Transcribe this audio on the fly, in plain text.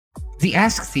The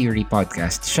Ask Theory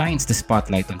podcast shines the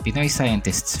spotlight on Pinoy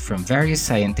scientists from various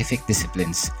scientific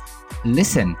disciplines.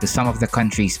 Listen to some of the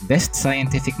country's best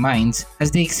scientific minds as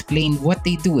they explain what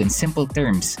they do in simple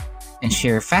terms and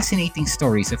share fascinating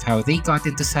stories of how they got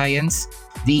into science,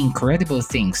 the incredible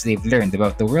things they've learned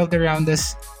about the world around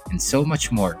us, and so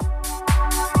much more.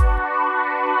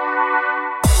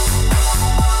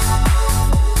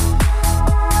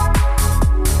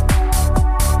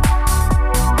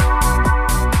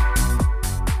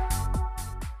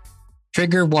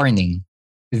 Trigger warning.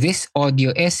 This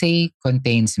audio essay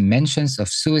contains mentions of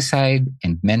suicide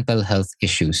and mental health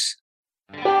issues.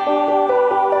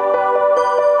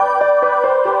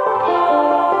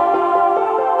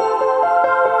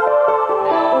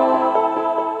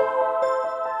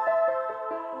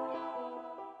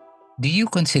 Do you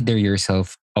consider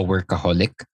yourself a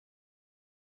workaholic?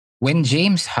 When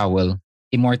James Howell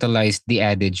immortalized the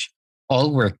adage,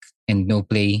 all work and no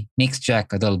play makes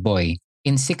Jack a dull boy,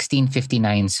 in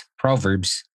 1659's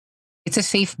Proverbs, it's a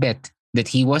safe bet that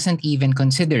he wasn't even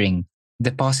considering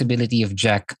the possibility of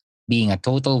Jack being a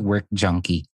total work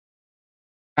junkie.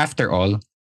 After all,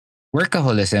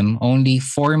 workaholism only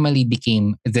formally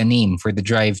became the name for the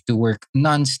drive to work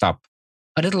nonstop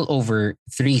a little over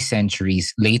 3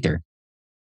 centuries later.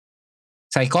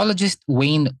 Psychologist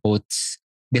Wayne Oates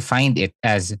defined it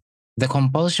as the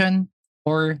compulsion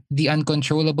or the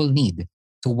uncontrollable need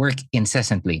to work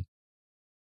incessantly,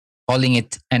 calling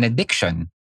it an addiction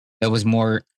that was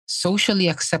more socially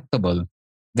acceptable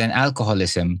than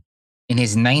alcoholism in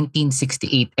his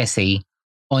 1968 essay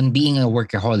on being a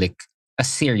workaholic, a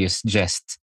serious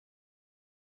jest.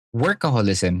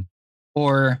 Workaholism,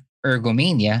 or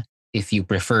ergomania, if you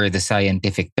prefer the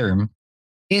scientific term,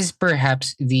 is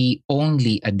perhaps the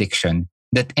only addiction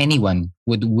that anyone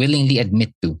would willingly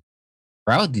admit to,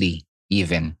 proudly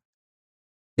even.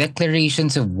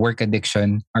 Declarations of work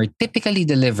addiction are typically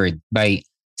delivered by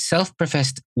self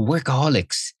professed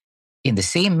workaholics in the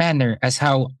same manner as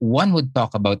how one would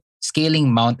talk about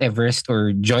scaling Mount Everest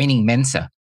or joining Mensa.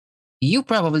 You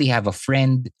probably have a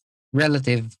friend,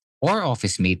 relative, or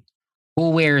office mate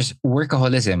who wears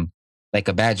workaholism like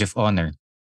a badge of honor.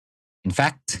 In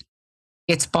fact,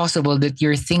 it's possible that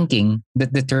you're thinking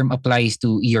that the term applies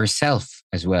to yourself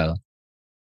as well.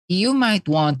 You might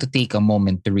want to take a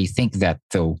moment to rethink that,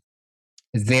 though.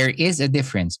 There is a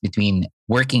difference between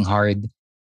working hard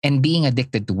and being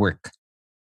addicted to work,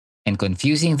 and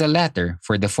confusing the latter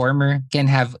for the former can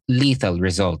have lethal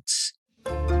results.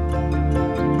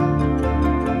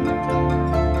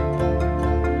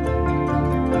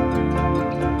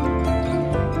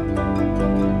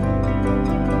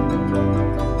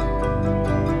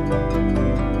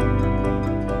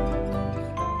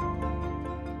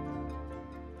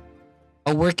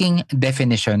 A working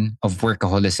definition of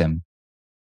workaholism.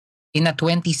 In a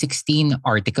 2016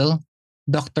 article,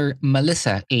 Dr.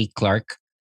 Melissa A. Clark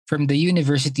from the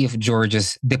University of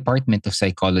Georgia's Department of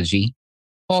Psychology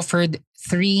offered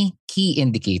 3 key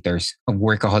indicators of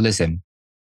workaholism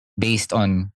based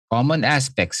on common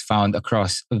aspects found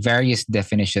across various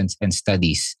definitions and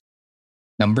studies.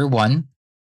 Number 1,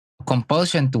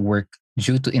 compulsion to work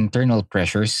due to internal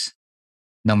pressures.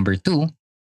 Number 2,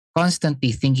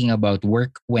 constantly thinking about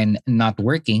work when not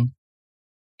working.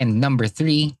 And number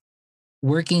 3,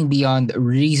 working beyond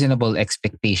reasonable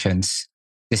expectations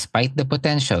despite the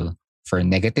potential for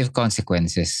negative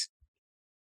consequences.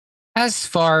 As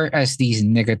far as these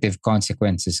negative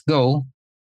consequences go,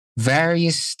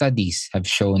 various studies have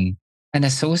shown an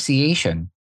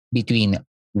association between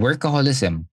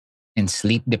workaholism and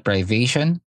sleep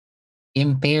deprivation,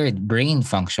 impaired brain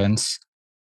functions,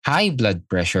 high blood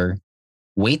pressure,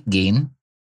 weight gain,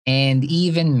 and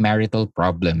even marital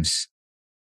problems.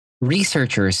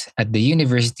 Researchers at the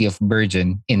University of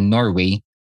Bergen in Norway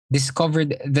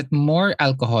discovered that more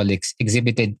alcoholics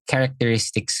exhibited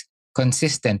characteristics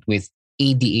consistent with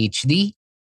ADHD,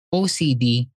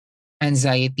 OCD,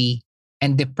 anxiety,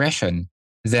 and depression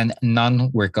than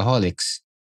non workaholics.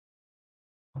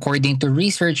 According to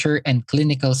researcher and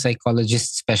clinical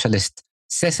psychologist specialist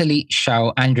Cecily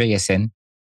Shao Andreasen,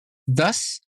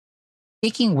 thus,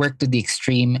 taking work to the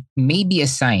extreme may be a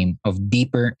sign of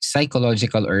deeper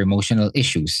psychological or emotional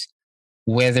issues,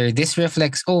 whether this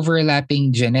reflects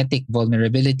overlapping genetic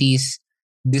vulnerabilities,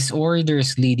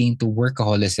 disorders leading to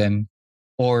workaholism,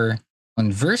 or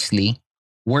conversely,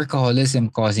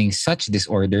 workaholism causing such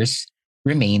disorders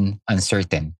remain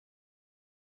uncertain.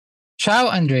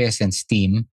 Shao Andreasen's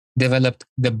team developed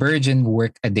the Bergen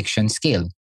Work Addiction Scale,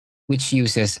 which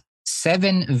uses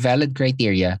 7 valid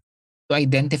criteria to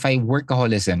identify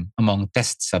workaholism among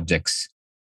test subjects.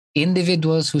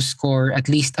 Individuals who score at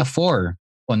least a 4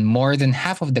 on more than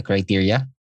half of the criteria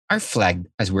are flagged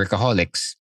as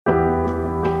workaholics.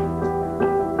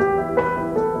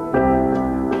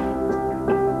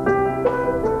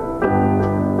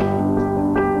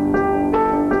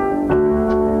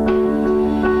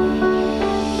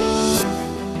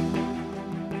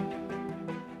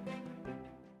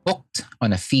 Hooked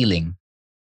on a feeling.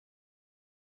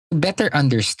 To better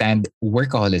understand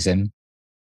workaholism,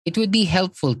 it would be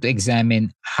helpful to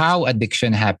examine how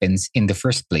addiction happens in the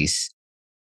first place.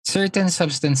 Certain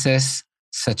substances,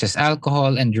 such as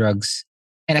alcohol and drugs,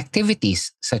 and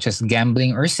activities such as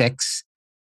gambling or sex,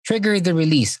 trigger the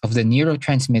release of the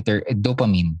neurotransmitter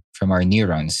dopamine from our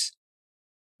neurons.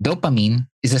 Dopamine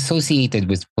is associated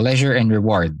with pleasure and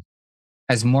reward.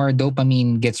 As more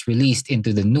dopamine gets released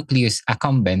into the nucleus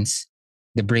accumbens,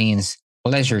 the brain's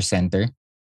pleasure center,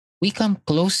 we come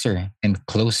closer and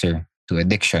closer to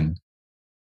addiction.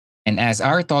 And as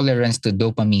our tolerance to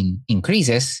dopamine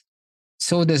increases,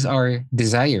 so does our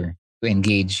desire to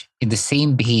engage in the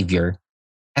same behavior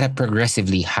at a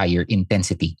progressively higher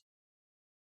intensity.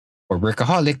 For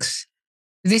workaholics,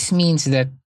 this means that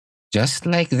just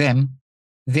like them,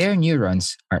 their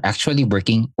neurons are actually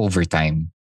working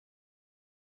overtime.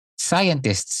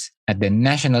 Scientists at the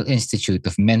National Institute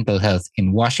of Mental Health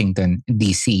in Washington,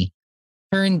 D.C.,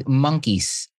 turned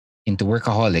monkeys into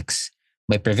workaholics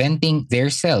by preventing their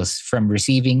cells from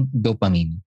receiving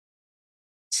dopamine.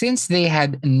 Since they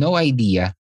had no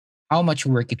idea how much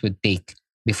work it would take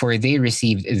before they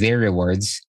received their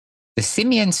rewards, the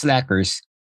simian slackers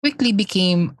quickly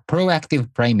became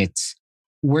proactive primates,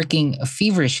 working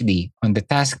feverishly on the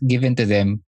task given to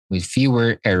them with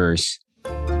fewer errors.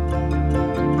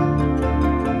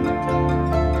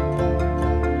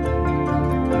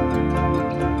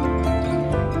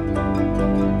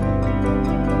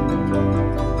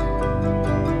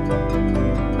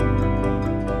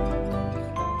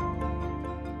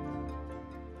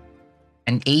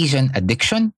 An Asian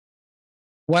addiction?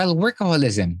 While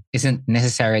workaholism isn't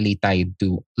necessarily tied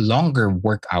to longer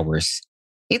work hours,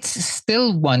 it's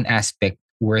still one aspect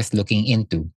worth looking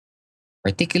into,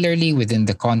 particularly within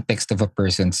the context of a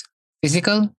person's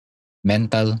physical,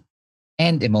 mental,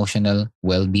 and emotional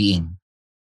well being.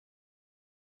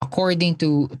 According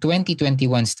to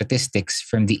 2021 statistics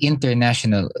from the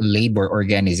International Labor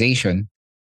Organization,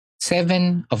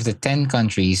 7 of the 10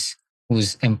 countries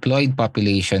whose employed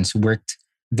populations worked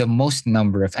the most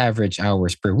number of average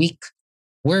hours per week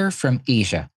were from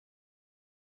Asia.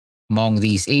 Among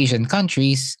these Asian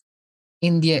countries,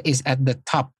 India is at the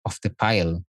top of the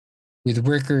pile, with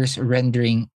workers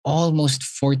rendering almost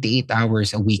 48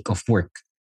 hours a week of work.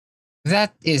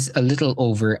 That is a little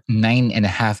over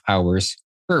 9.5 hours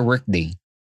per workday.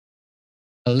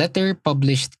 A letter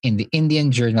published in the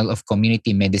Indian Journal of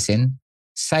Community Medicine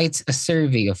cites a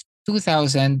survey of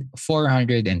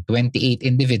 2,428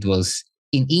 individuals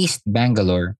in East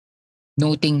Bangalore,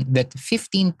 noting that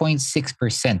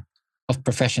 15.6% of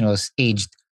professionals aged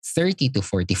 30 to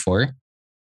 44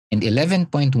 and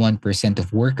 11.1%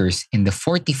 of workers in the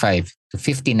 45 to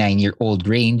 59-year-old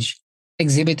range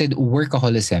exhibited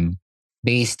workaholism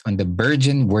based on the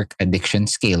Burgeon Work Addiction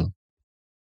Scale.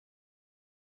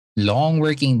 Long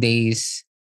working days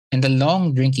and the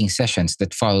long drinking sessions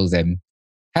that follow them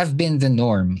have been the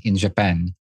norm in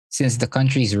Japan since the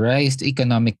country's rise to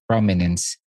economic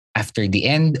prominence after the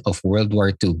end of World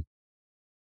War II.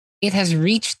 It has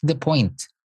reached the point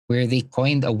where they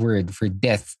coined a word for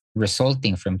death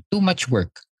resulting from too much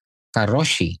work,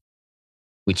 karoshi,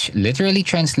 which literally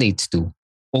translates to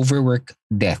overwork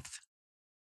death.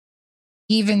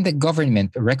 Even the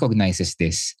government recognizes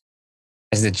this,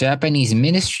 as the Japanese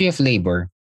Ministry of Labor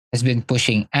has been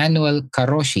pushing annual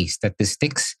karoshi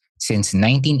statistics since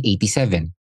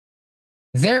 1987.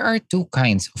 There are two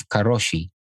kinds of karoshi: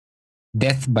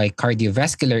 death by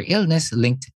cardiovascular illness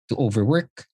linked to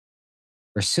overwork,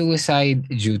 or suicide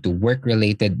due to work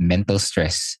related mental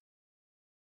stress.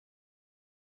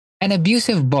 An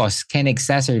abusive boss can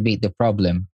exacerbate the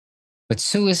problem, but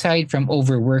suicide from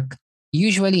overwork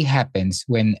usually happens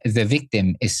when the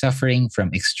victim is suffering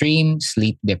from extreme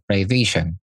sleep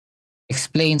deprivation,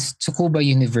 explains Tsukuba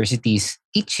University's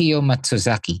Ichio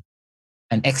Matsuzaki,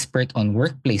 an expert on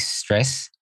workplace stress,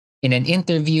 in an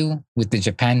interview with the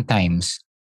Japan Times.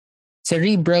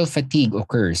 Cerebral fatigue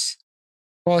occurs,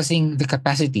 causing the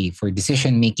capacity for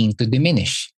decision making to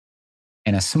diminish,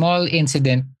 and a small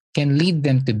incident can lead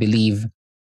them to believe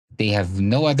they have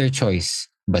no other choice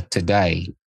but to die.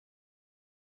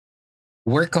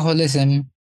 Workaholism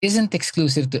isn't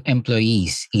exclusive to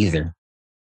employees either.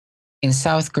 In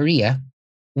South Korea,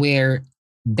 where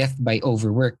death by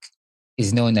overwork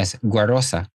is known as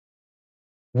gwarosa,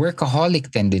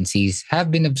 workaholic tendencies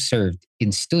have been observed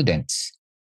in students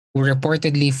who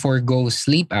reportedly forego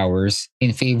sleep hours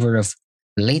in favor of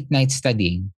late night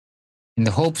studying in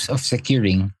the hopes of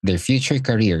securing their future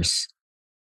careers.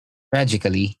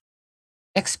 Tragically,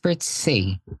 experts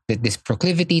say that this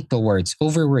proclivity towards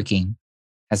overworking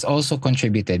has also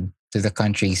contributed to the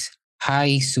country's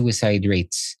high suicide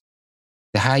rates,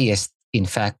 the highest, in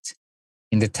fact,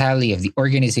 in the tally of the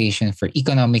Organization for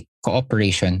Economic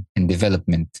Cooperation and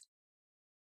Development.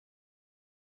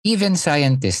 Even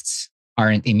scientists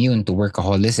aren't immune to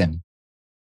workaholism.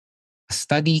 A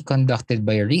study conducted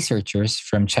by researchers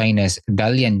from China's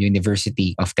Dalian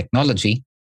University of Technology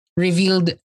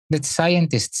revealed that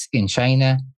scientists in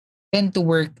China tend to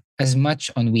work as much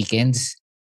on weekends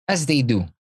as they do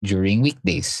during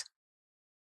weekdays.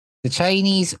 The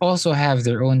Chinese also have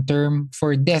their own term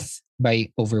for death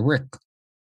by overwork,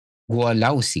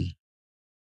 guolausi.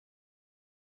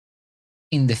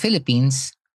 In the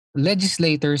Philippines,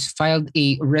 legislators filed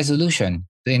a resolution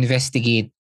to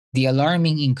investigate the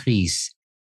alarming increase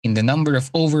in the number of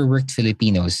overworked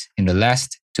Filipinos in the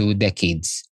last 2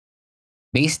 decades.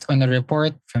 Based on a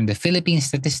report from the Philippine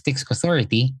Statistics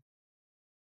Authority,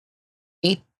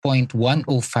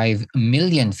 8.105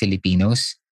 million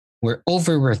Filipinos were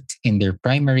overworked in their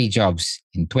primary jobs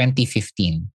in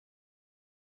 2015.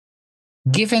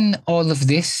 Given all of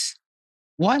this,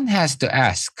 one has to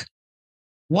ask,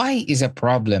 why is a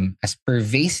problem as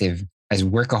pervasive as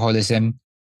workaholism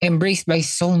embraced by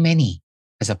so many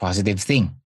as a positive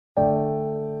thing?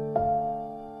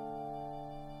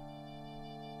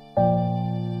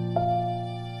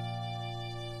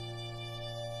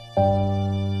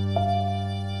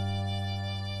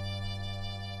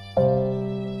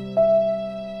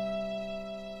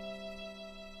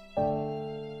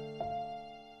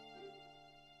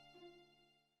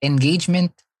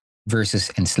 Engagement versus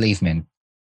enslavement.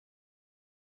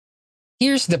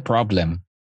 Here's the problem.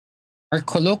 Our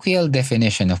colloquial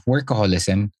definition of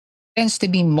workaholism tends to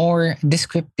be more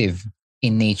descriptive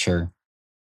in nature.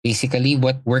 Basically,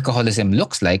 what workaholism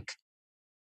looks like,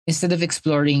 instead of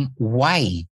exploring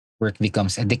why work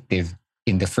becomes addictive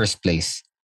in the first place.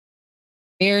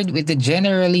 Paired with the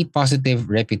generally positive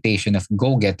reputation of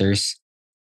go getters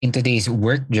in today's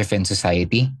work driven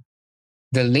society,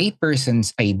 the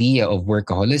layperson's idea of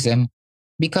workaholism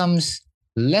becomes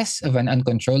less of an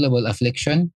uncontrollable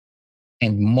affliction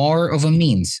and more of a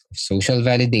means of social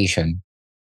validation.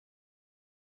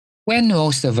 When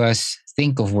most of us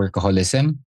think of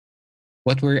workaholism,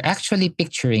 what we're actually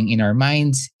picturing in our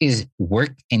minds is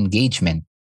work engagement.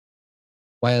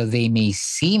 While they may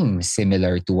seem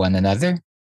similar to one another,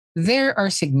 there are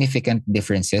significant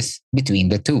differences between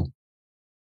the two.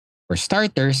 For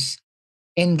starters,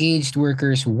 engaged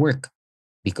workers work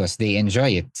because they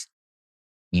enjoy it.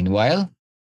 Meanwhile,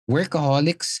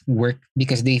 workaholics work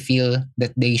because they feel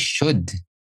that they should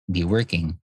be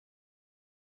working.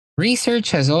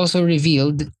 Research has also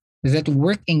revealed that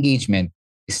work engagement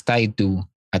is tied to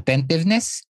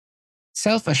attentiveness,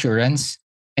 self assurance,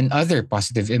 and other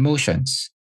positive emotions,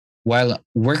 while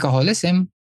workaholism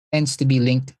tends to be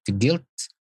linked to guilt,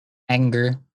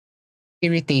 anger,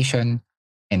 irritation,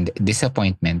 and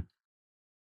disappointment.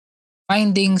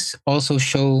 Findings also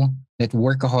show that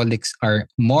workaholics are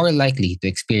more likely to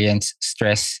experience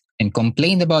stress and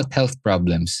complain about health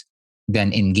problems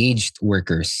than engaged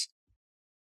workers.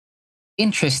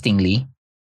 Interestingly,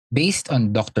 based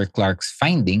on Dr. Clark's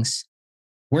findings,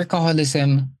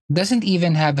 workaholism doesn't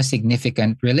even have a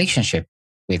significant relationship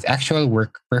with actual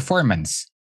work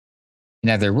performance. In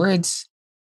other words,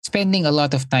 spending a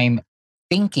lot of time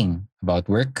thinking about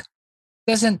work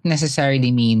doesn't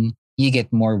necessarily mean you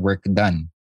get more work done.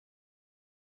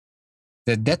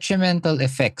 The detrimental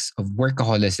effects of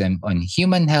workaholism on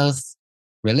human health,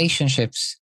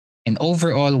 relationships, and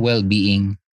overall well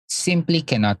being simply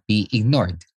cannot be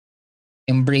ignored.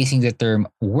 Embracing the term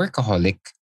workaholic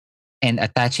and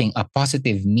attaching a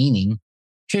positive meaning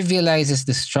trivializes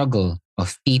the struggle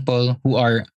of people who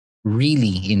are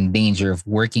really in danger of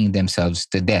working themselves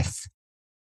to death.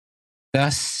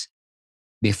 Thus,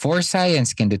 before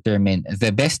science can determine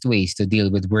the best ways to deal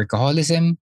with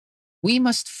workaholism, we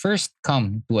must first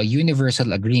come to a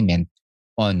universal agreement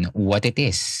on what it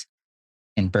is,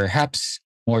 and perhaps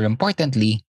more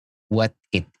importantly, what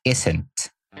it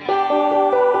isn't.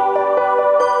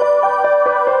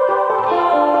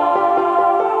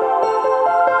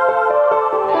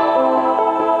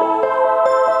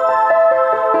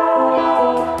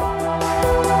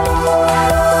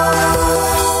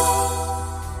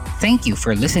 Thank you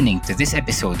for listening to this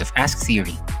episode of Ask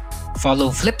Theory.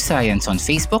 Follow Flip Science on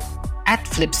Facebook, at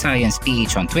Flip Science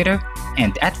PH on Twitter,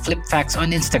 and at FlipFacts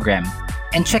on Instagram.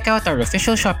 And check out our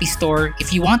official Shopee store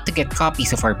if you want to get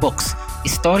copies of our books,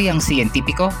 Historiang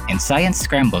Scientifico and Science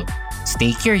Scramble.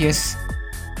 Stay curious!